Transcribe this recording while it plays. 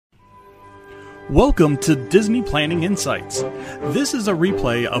Welcome to Disney Planning Insights. This is a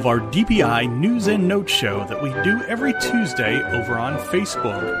replay of our DPI News and Notes show that we do every Tuesday over on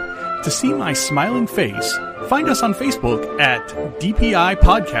Facebook. To see my smiling face, find us on Facebook at DPI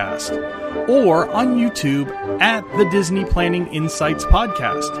Podcast or on YouTube at the Disney Planning Insights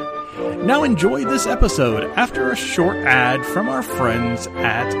Podcast. Now enjoy this episode after a short ad from our friends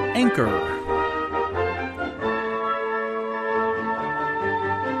at Anchor.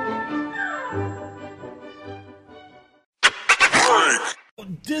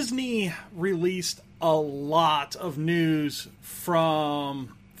 Disney released a lot of news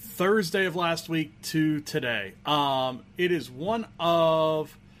from Thursday of last week to today. It is one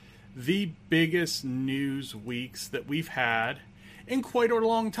of the biggest news weeks that we've had in quite a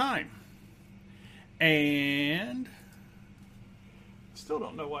long time. And still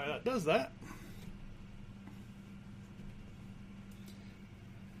don't know why that does that.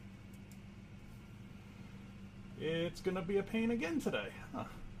 It's going to be a pain again today. Huh.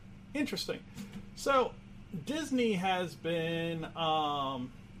 Interesting. So, Disney has been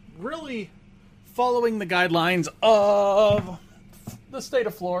really following the guidelines of the state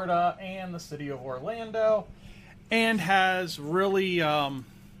of Florida and the city of Orlando, and has really aligned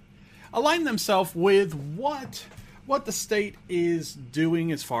themselves with what the state is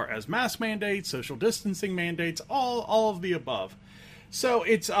doing as far as mask mandates, social distancing mandates, all of the above. So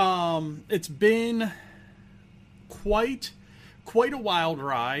it's been quite a wild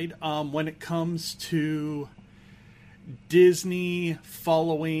ride when it comes to Disney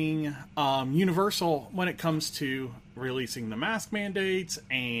following Universal when it comes to releasing the mask mandates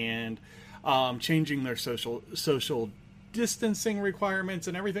and changing their social distancing requirements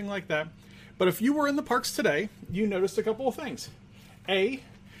and everything like that. But if you were in the parks today, you noticed a couple of things. A,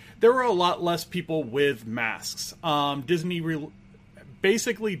 there were a lot less people with masks. Disney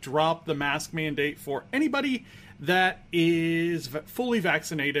basically dropped the mask mandate for anybody that is fully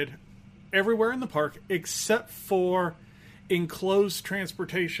vaccinated everywhere in the park except for enclosed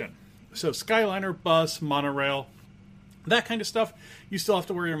transportation. So Skyliner, bus, monorail, that kind of stuff, you still have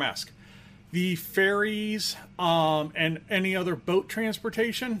to wear your mask. The ferries and any other boat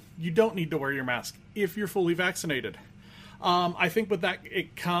transportation, you don't need to wear your mask if you're fully vaccinated. I think with that,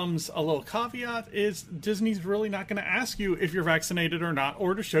 it comes a little caveat is Disney's really not going to ask you if you're vaccinated or not,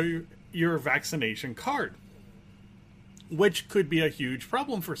 or to show you your vaccination card, which could be a huge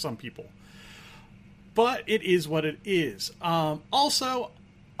problem for some people. But it is what it is. Also,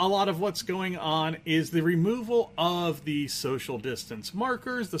 a lot of what's going on is the removal of the social distance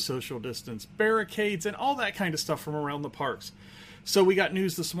markers, the social distance barricades, and all that kind of stuff from around the parks. So we got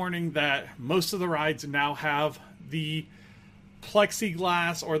news this morning that most of the rides now have the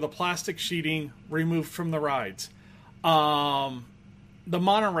plexiglass or the plastic sheeting removed from the rides. The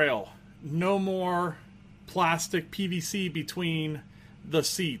monorail, no more plastic PVC between the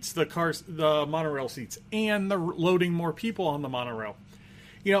seats, the monorail seats, and the loading more people on the monorail.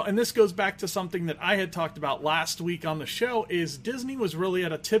 You know, and this goes back to something that I had talked about last week on the show, is Disney was really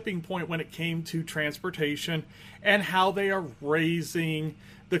at a tipping point when it came to transportation and how they are raising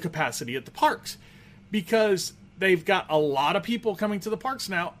the capacity at the parks. Because they've got a lot of people coming to the parks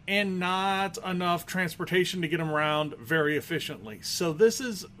now and not enough transportation to get them around very efficiently. So this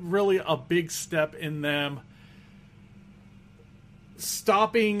is really a big step in them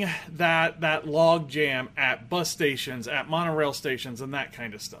stopping that log jam at bus stations, at monorail stations, and that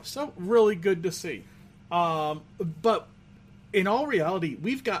kind of stuff. So really good to see. But in all reality,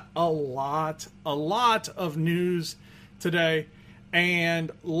 we've got a lot of news today.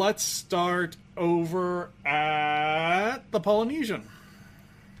 And let's start over at the Polynesian.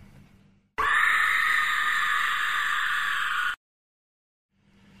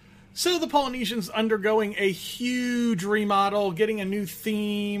 So the Polynesian's undergoing a huge remodel, getting a new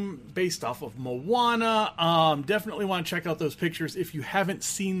theme based off of Moana. Definitely want to check out those pictures if you haven't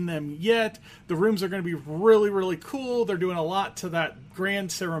seen them yet. The rooms are going to be really, really cool. They're doing a lot to that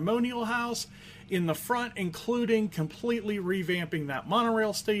grand ceremonial house in the front, including completely revamping that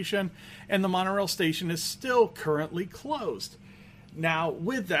monorail station. And the monorail station is still currently closed. Now,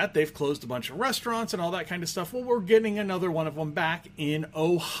 with that, they've closed a bunch of restaurants and all that kind of stuff. Well, we're getting another one of them back in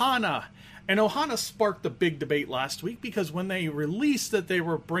Ohana. And Ohana sparked a big debate last week because when they released that they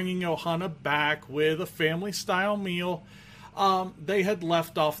were bringing Ohana back with a family-style meal, they had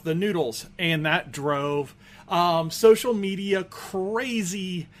left off the noodles. And that drove social media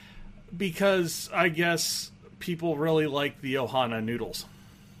crazy because I guess people really like the Ohana noodles.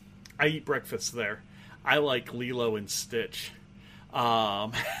 I eat breakfast there. I like Lilo and Stitch.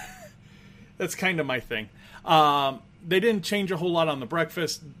 That's kind of my thing. They didn't change a whole lot on the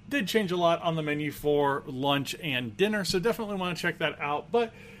breakfast. Did change a lot on the menu for lunch and dinner, so definitely want to check that out.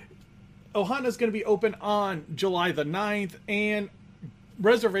 But Ohana is going to be open on July the 9th, and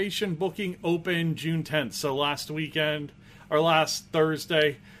reservation booking open June 10th. So last weekend, or last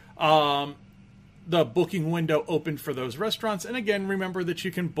Thursday, the booking window opened for those restaurants. And again, remember that you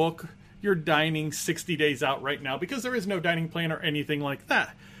can book your dining 60 days out right now because there is no dining plan or anything like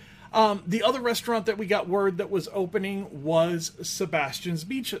that. The other restaurant that we got word that was opening was Sebastian's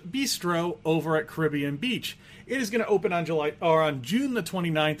Bistro over at Caribbean Beach. It is going to open on June the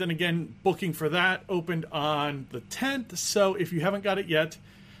 29th, and again, booking for that opened on the 10th. So if you haven't got it yet,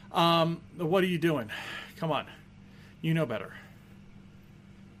 what are you doing? Come on, you know better.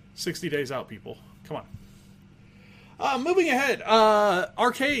 60 days out, people. Come on. Moving ahead,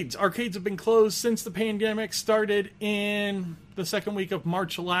 arcades. Arcades have been closed since the pandemic started in the second week of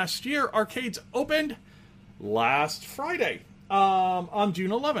March last year. Arcades opened last Friday, on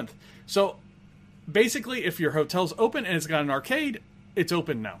June 11th. So basically, if your hotel's open and it's got an arcade, it's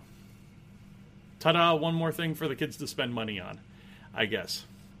open now. Ta-da, one more thing for the kids to spend money on, I guess.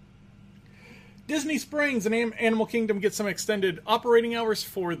 Disney Springs and Animal Kingdom get some extended operating hours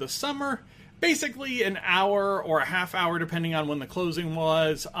for the summer. Basically an hour or a half hour, depending on when the closing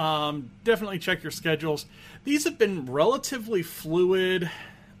was. Definitely check your schedules. These have been relatively fluid.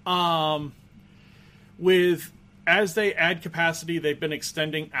 With as they add capacity, they've been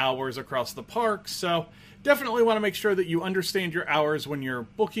extending hours across the park. So definitely want to make sure that you understand your hours when you're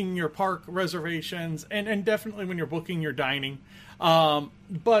booking your park reservations, and definitely when you're booking your dining.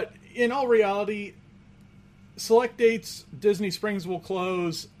 But in all reality, select dates, Disney Springs will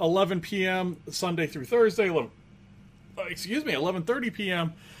close 11 p.m. Sunday through Thursday. 11:30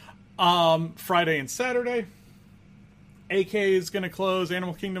 p.m. Friday and Saturday. AK is going to close.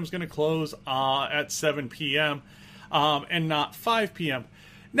 Animal Kingdom is going to close at 7 p.m. And not 5 p.m.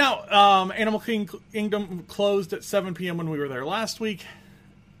 Now, Animal Kingdom closed at 7 p.m. when we were there last week.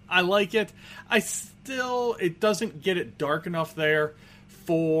 I like it. It doesn't get it dark enough there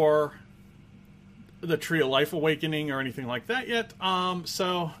for the Tree of Life Awakening or anything like that yet.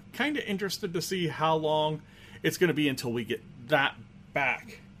 So kind of interested to see how long it's going to be until we get that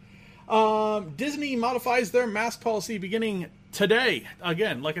back. Disney modifies their mask policy beginning today.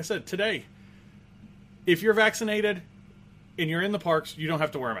 Again, like I said, today. If you're vaccinated and you're in the parks, you don't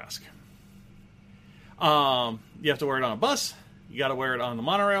have to wear a mask. You have to wear it on a bus. You got to wear it on the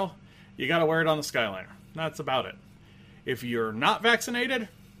monorail. You got to wear it on the Skyliner. That's about it. If you're not vaccinated,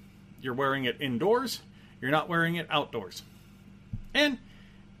 you're wearing it indoors. You're not wearing it outdoors. And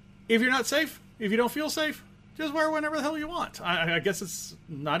if you're not safe, if you don't feel safe, just wear whenever the hell you want. I guess it's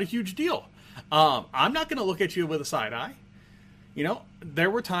not a huge deal. I'm not going to look at you with a side eye. You know, there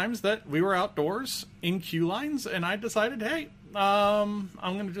were times that we were outdoors in queue lines, and I decided, hey, I'm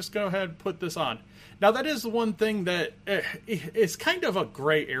going to just go ahead and put this on. Now, that is the one thing that is kind of a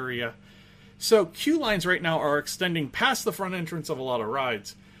gray area. So queue lines right now are extending past the front entrance of a lot of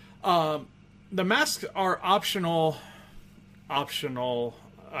rides. The masks are optional,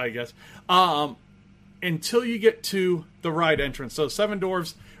 I guess, until you get to the ride entrance. So Seven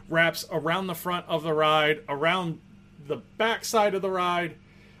Dwarfs wraps around the front of the ride, around the back side of the ride,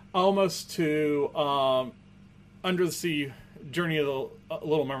 almost to Under the Sea Journey of the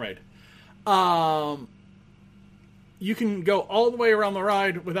Little Mermaid. You can go all the way around the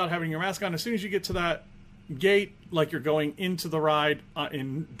ride without having your mask on. As soon as you get to that gate, like you're going into the ride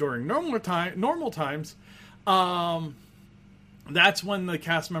during normal times, that's when the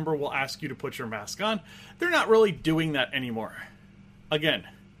cast member will ask you to put your mask on. They're not really doing that anymore. Again,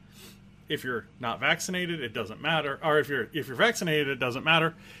 if you're not vaccinated, it doesn't matter. Or if you're vaccinated, it doesn't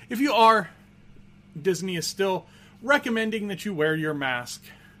matter. If you are, Disney is still recommending that you wear your mask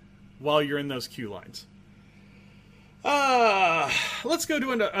while you're in those queue lines. Let's go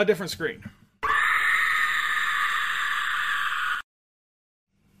to a different screen.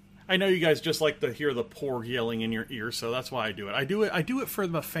 I know you guys just like to hear the Porg yelling in your ear, so that's why I do it. I do it for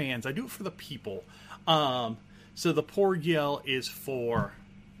the fans. I do it for the people. So the Porg yell is for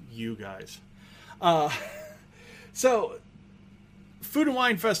you guys. So Food and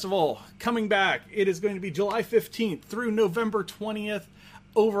Wine Festival coming back. It is going to be July 15th through November 20th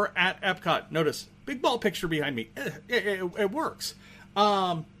over at Epcot. Notice, big ball picture behind me. It works.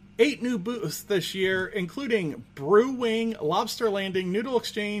 8 new booths this year, including Brew Wing, Lobster Landing, Noodle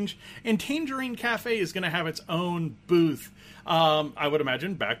Exchange, and Tangerine Cafe is going to have its own booth. I would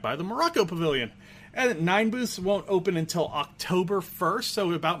imagine back by the Morocco Pavilion. And 9 booths won't open until October 1st,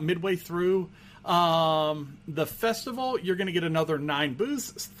 so about midway through The festival, you're going to get another 9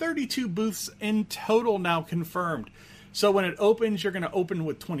 booths, 32 booths in total now confirmed. So when it opens, you're going to open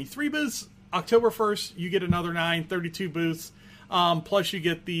with 23 booths. October 1st, you get another 9, 32 booths. Plus you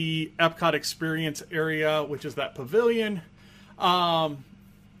get the Epcot Experience area, which is that pavilion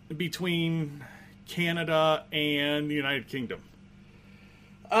between Canada and the United Kingdom.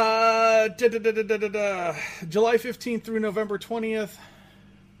 July 15th through November 20th.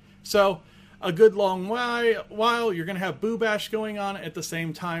 So a good long while. You're going to have Boo Bash going on at the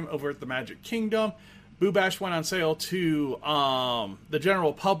same time over at the Magic Kingdom. Boo Bash went on sale to the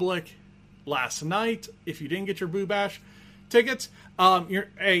general public last night. If you didn't get your Boo Bash tickets,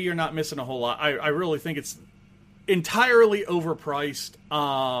 you're not missing a whole lot. I really think it's entirely overpriced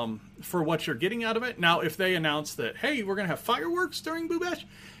for what you're getting out of it. Now, if they announce that, hey, we're going to have fireworks during Boo Bash,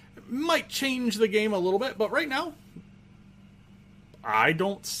 it might change the game a little bit. But right now, I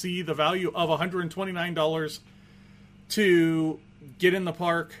don't see the value of $129 to get in the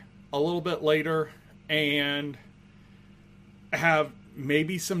park a little bit later and have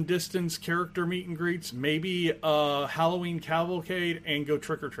maybe some distance character meet and greets, maybe a Halloween cavalcade, and go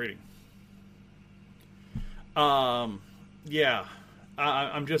trick-or-treating. Yeah.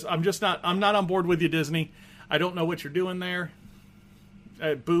 I'm not on board with you, Disney. I don't know what you're doing there.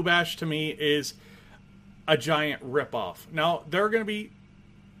 Boo Bash to me is a giant ripoff. Now, there are going to be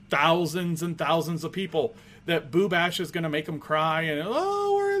thousands and thousands of people that Boo Bash is going to make them cry and,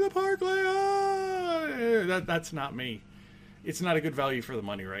 oh, we're in the park. That's not me. It's not a good value for the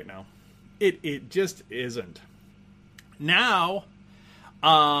money right now. It just isn't. Now,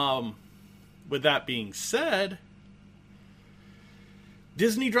 with that being said,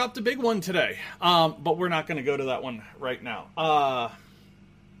 Disney dropped a big one today, but we're not going to go to that one right now. Bob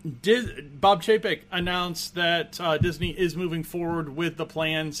Chapek announced that Disney is moving forward with the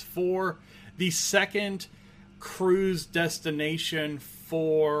plans for the second cruise destination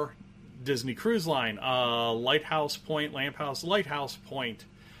for Disney Cruise Line. Lighthouse Point, Lighthouse Point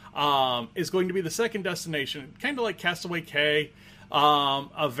is going to be the second destination, kind of like Castaway Cay,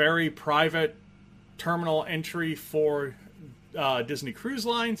 a very private terminal entry for Disney Cruise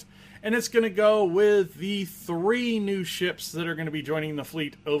Lines, and it's going to go with the 3 new ships that are going to be joining the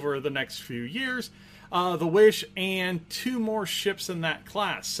fleet over the next few years, the Wish and 2 more ships in that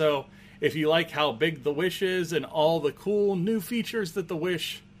class. So if you like how big the Wish is and all the cool new features that the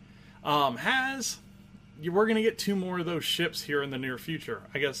Wish has, we're going to get 2 more of those ships here in the near future.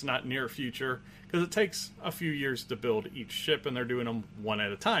 I guess not near future, because it takes a few years to build each ship, and they're doing them one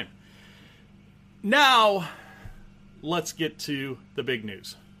at a time. Now, let's get to the big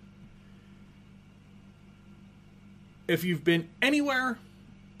news. If you've been anywhere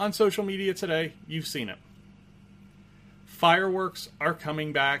on social media today, you've seen it. Fireworks are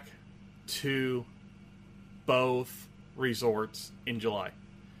coming back to both resorts in July.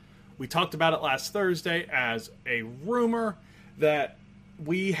 We talked about it last Thursday as a rumor that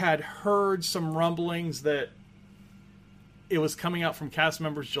we had heard some rumblings that it was coming out from cast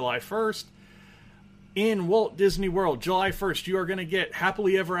members July 1st. In Walt Disney World, July 1st, you are going to get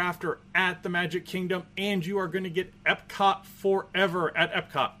Happily Ever After at the Magic Kingdom, and you are going to get Epcot Forever at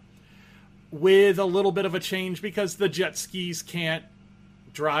Epcot. With a little bit of a change because the jet skis can't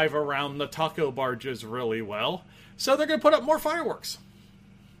drive around the taco barges really well. So they're going to put up more fireworks.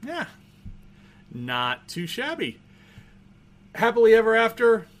 Yeah. Not too shabby. Happily Ever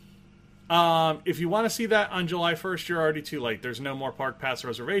After. If you want to see that on July 1st, you're already too late. There's no more park pass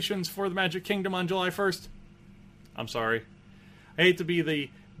reservations for the Magic Kingdom on July 1st. I'm sorry. I hate to be the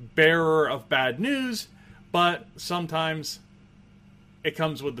bearer of bad news, but sometimes it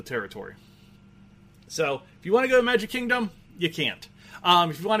comes with the territory. So, if you want to go to Magic Kingdom, you can't.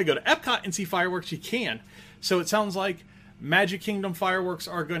 If you want to go to Epcot and see fireworks, you can. So, it sounds like Magic Kingdom fireworks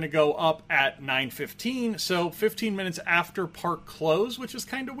are going to go up at 9:15, so 15 minutes after park close, which is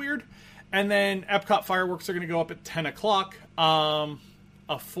kind of weird. And then Epcot fireworks are going to go up at 10 o'clock, a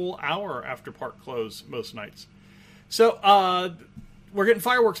full hour after park close most nights. So we're getting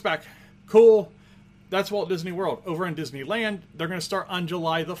fireworks back. Cool. That's Walt Disney World. Over in Disneyland, they're going to start on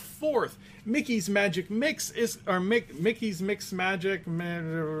July the 4th. Mickey's Magic Mix Mickey's Mix Magic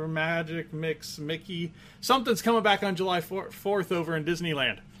Mix Mickey. Something's coming back on July 4th over in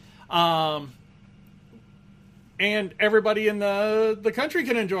Disneyland. And everybody in the country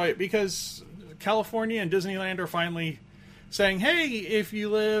can enjoy it because California and Disneyland are finally saying, hey, if you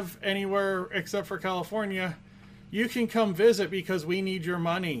live anywhere except for California, you can come visit because we need your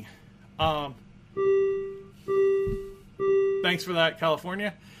money. Thanks for that,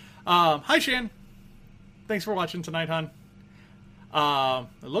 California. Hi, Shan. Thanks for watching tonight, hon.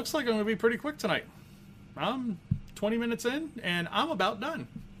 It looks like I'm going to be pretty quick tonight. I'm 20 minutes in, and I'm about done.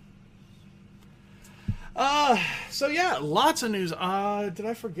 So yeah, lots of news. Did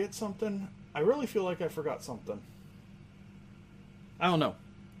I forget something? I really feel like I forgot something. I don't know.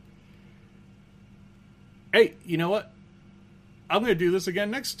 Hey, you know what? I'm going to do this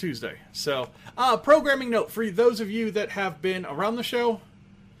again next Tuesday. So, programming note for those of you that have been around the show.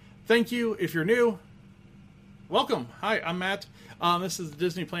 Thank you. If you're new, welcome. Hi, I'm Matt. This is the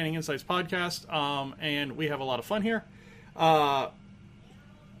Disney Planning Insights podcast, and we have a lot of fun here. Animal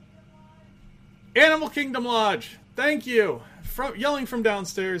Kingdom Lodge. Thank you. Yelling from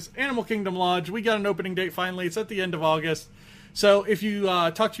downstairs. Animal Kingdom Lodge. We got an opening date finally. It's at the end of August. So if you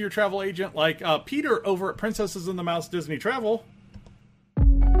talk to your travel agent like Peter over at Princesses and the Mouse Disney Travel.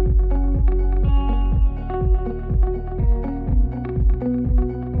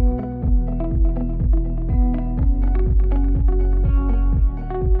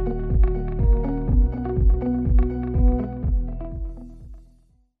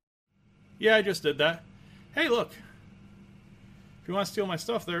 Yeah, I just did that. Hey, look. If you want to steal my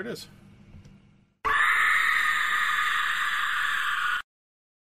stuff, there it is.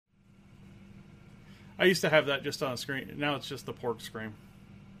 I used to have that just on a screen. Now it's just the pork scream.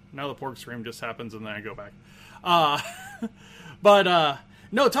 Now the pork scream just happens and then I go back.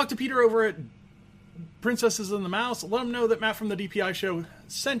 No, talk to Peter over at Princesses and the Mouse. Let him know that Matt from the DPI show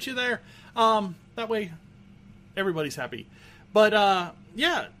sent you there. That way, everybody's happy. But,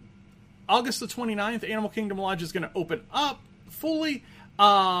 yeah. August the 29th, Animal Kingdom Lodge is going to open up fully.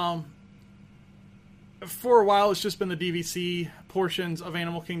 For a while, it's just been the DVC portions of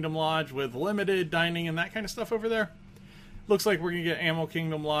Animal Kingdom Lodge with limited dining and that kind of stuff over there. Looks like we're going to get Animal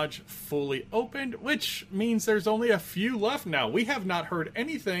Kingdom Lodge fully opened, which means there's only a few left now. We have not heard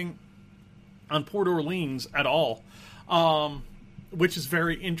anything on Port Orleans at all, which is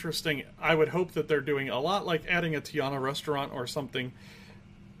very interesting. I would hope that they're doing a lot like adding a Tiana restaurant or something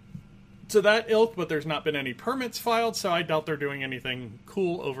to that ilk, but there's not been any permits filed, so I doubt they're doing anything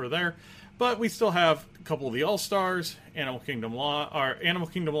cool over there. But we still have a couple of the All-Stars. Animal Kingdom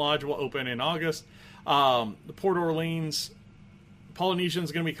Lodge will open in August. The Port Orleans Polynesian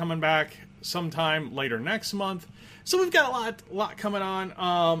is going to be coming back sometime later next month. So we've got a lot coming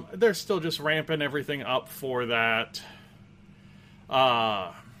on. They're still just ramping everything up for that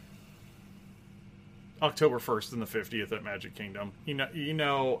October 1st and the 50th at Magic Kingdom. You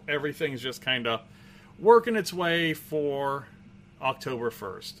know, everything's just kind of working its way for October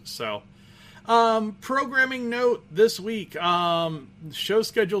 1st. So, programming note this week, show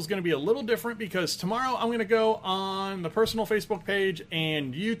schedule is going to be a little different because tomorrow I'm going to go on the personal Facebook page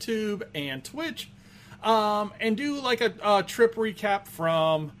and YouTube and Twitch, and do like a trip recap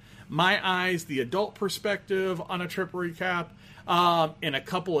from my eyes, the adult perspective on a trip recap. In a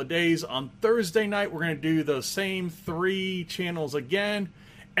couple of days on Thursday night, we're going to do those same 3 channels again,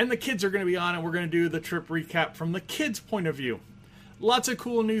 and the kids are going to be on, and we're going to do the trip recap from the kids' point of view. Lots of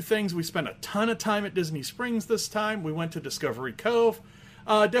cool new things. We spent a ton of time at Disney Springs this time. We went to Discovery Cove.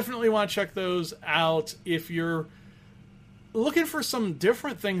 Definitely want to check those out if you're looking for some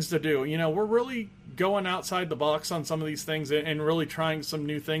different things to do. You know, we're really going outside the box on some of these things and really trying some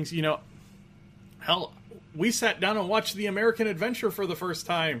new things. You know, hell, we sat down and watched The American Adventure for the first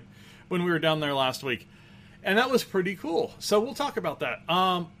time when we were down there last week. And that was pretty cool. So we'll talk about that.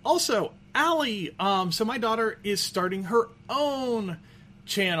 Also, Allie. So my daughter is starting her own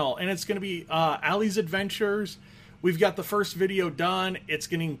channel. And it's going to be Allie's Adventures. We've got the first video done. It's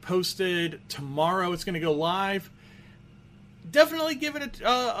getting posted tomorrow. It's going to go live. Definitely give it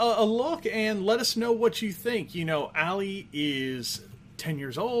a look and let us know what you think. You know, Allie is 10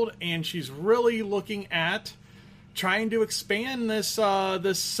 years old, and she's really looking at trying to expand this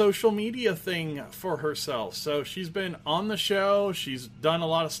this social media thing for herself. So she's been on the show. She's done a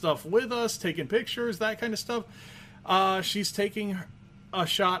lot of stuff with us, taking pictures, that kind of stuff. She's taking a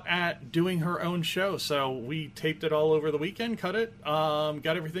shot at doing her own show. So we taped it all over the weekend, cut it, got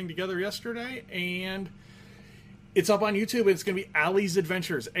everything together yesterday, and it's up on YouTube. It's going to be Allie's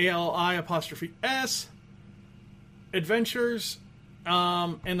Adventures, ALI''S Adventures.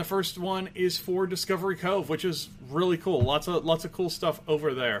 And the first one is for Discovery Cove, which is really cool. Lots of cool stuff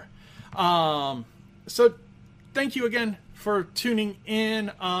over there. So thank you again for tuning in.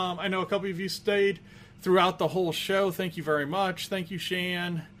 I know a couple of you stayed throughout the whole show. Thank you very much. Thank you,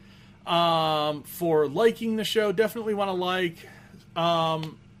 Shan, for liking the show. Definitely want to like,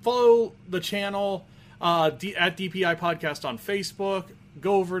 follow the channel, at DPI Podcast on Facebook.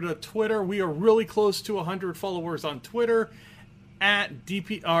 Go over to Twitter. We are really close to 100 followers on Twitter. At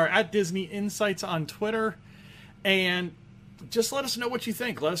Disney Insights on Twitter, and just let us know what you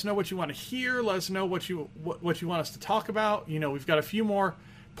think. Let us know what you want to hear. Let us know what you want us to talk about. We've got a few more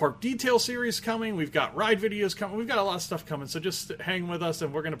park detail series coming. We've got ride videos coming. We've got a lot of stuff coming. So just hang with us,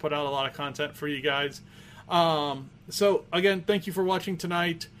 and we're going to put out a lot of content for you guys. So again, thank you for watching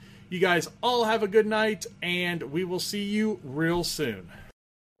tonight. You guys all have a good night, and we will see you real soon.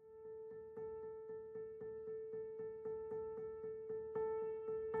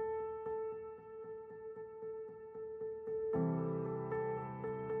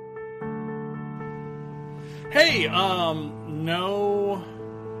 Hey, no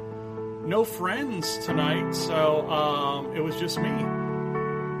friends tonight, so, it was just me.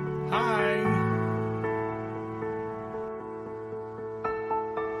 Hi.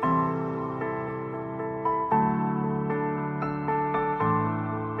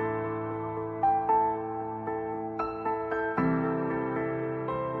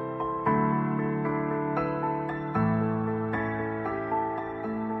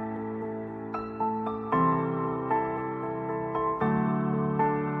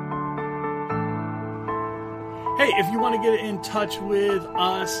 Hey, if you want to get in touch with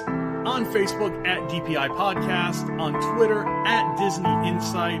us on Facebook at DPI Podcast, on Twitter at Disney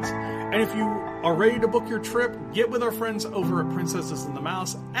Insights, and if you are ready to book your trip, get with our friends over at Princesses and the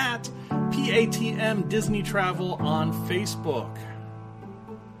Mouse at PATM Disney Travel on Facebook.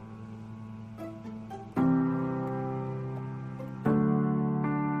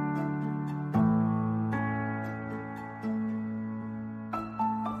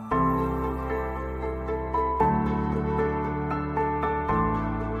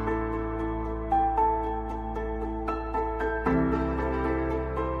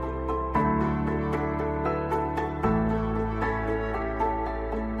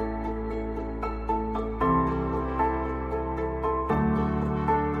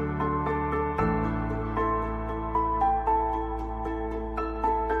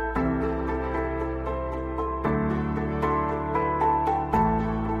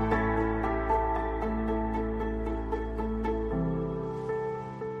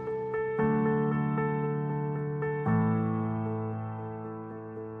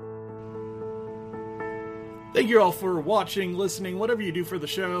 Thank you all for watching, listening, whatever you do for the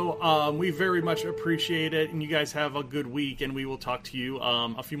show. We very much appreciate it, and you guys have a good week, and we will talk to you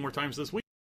a few more times this week.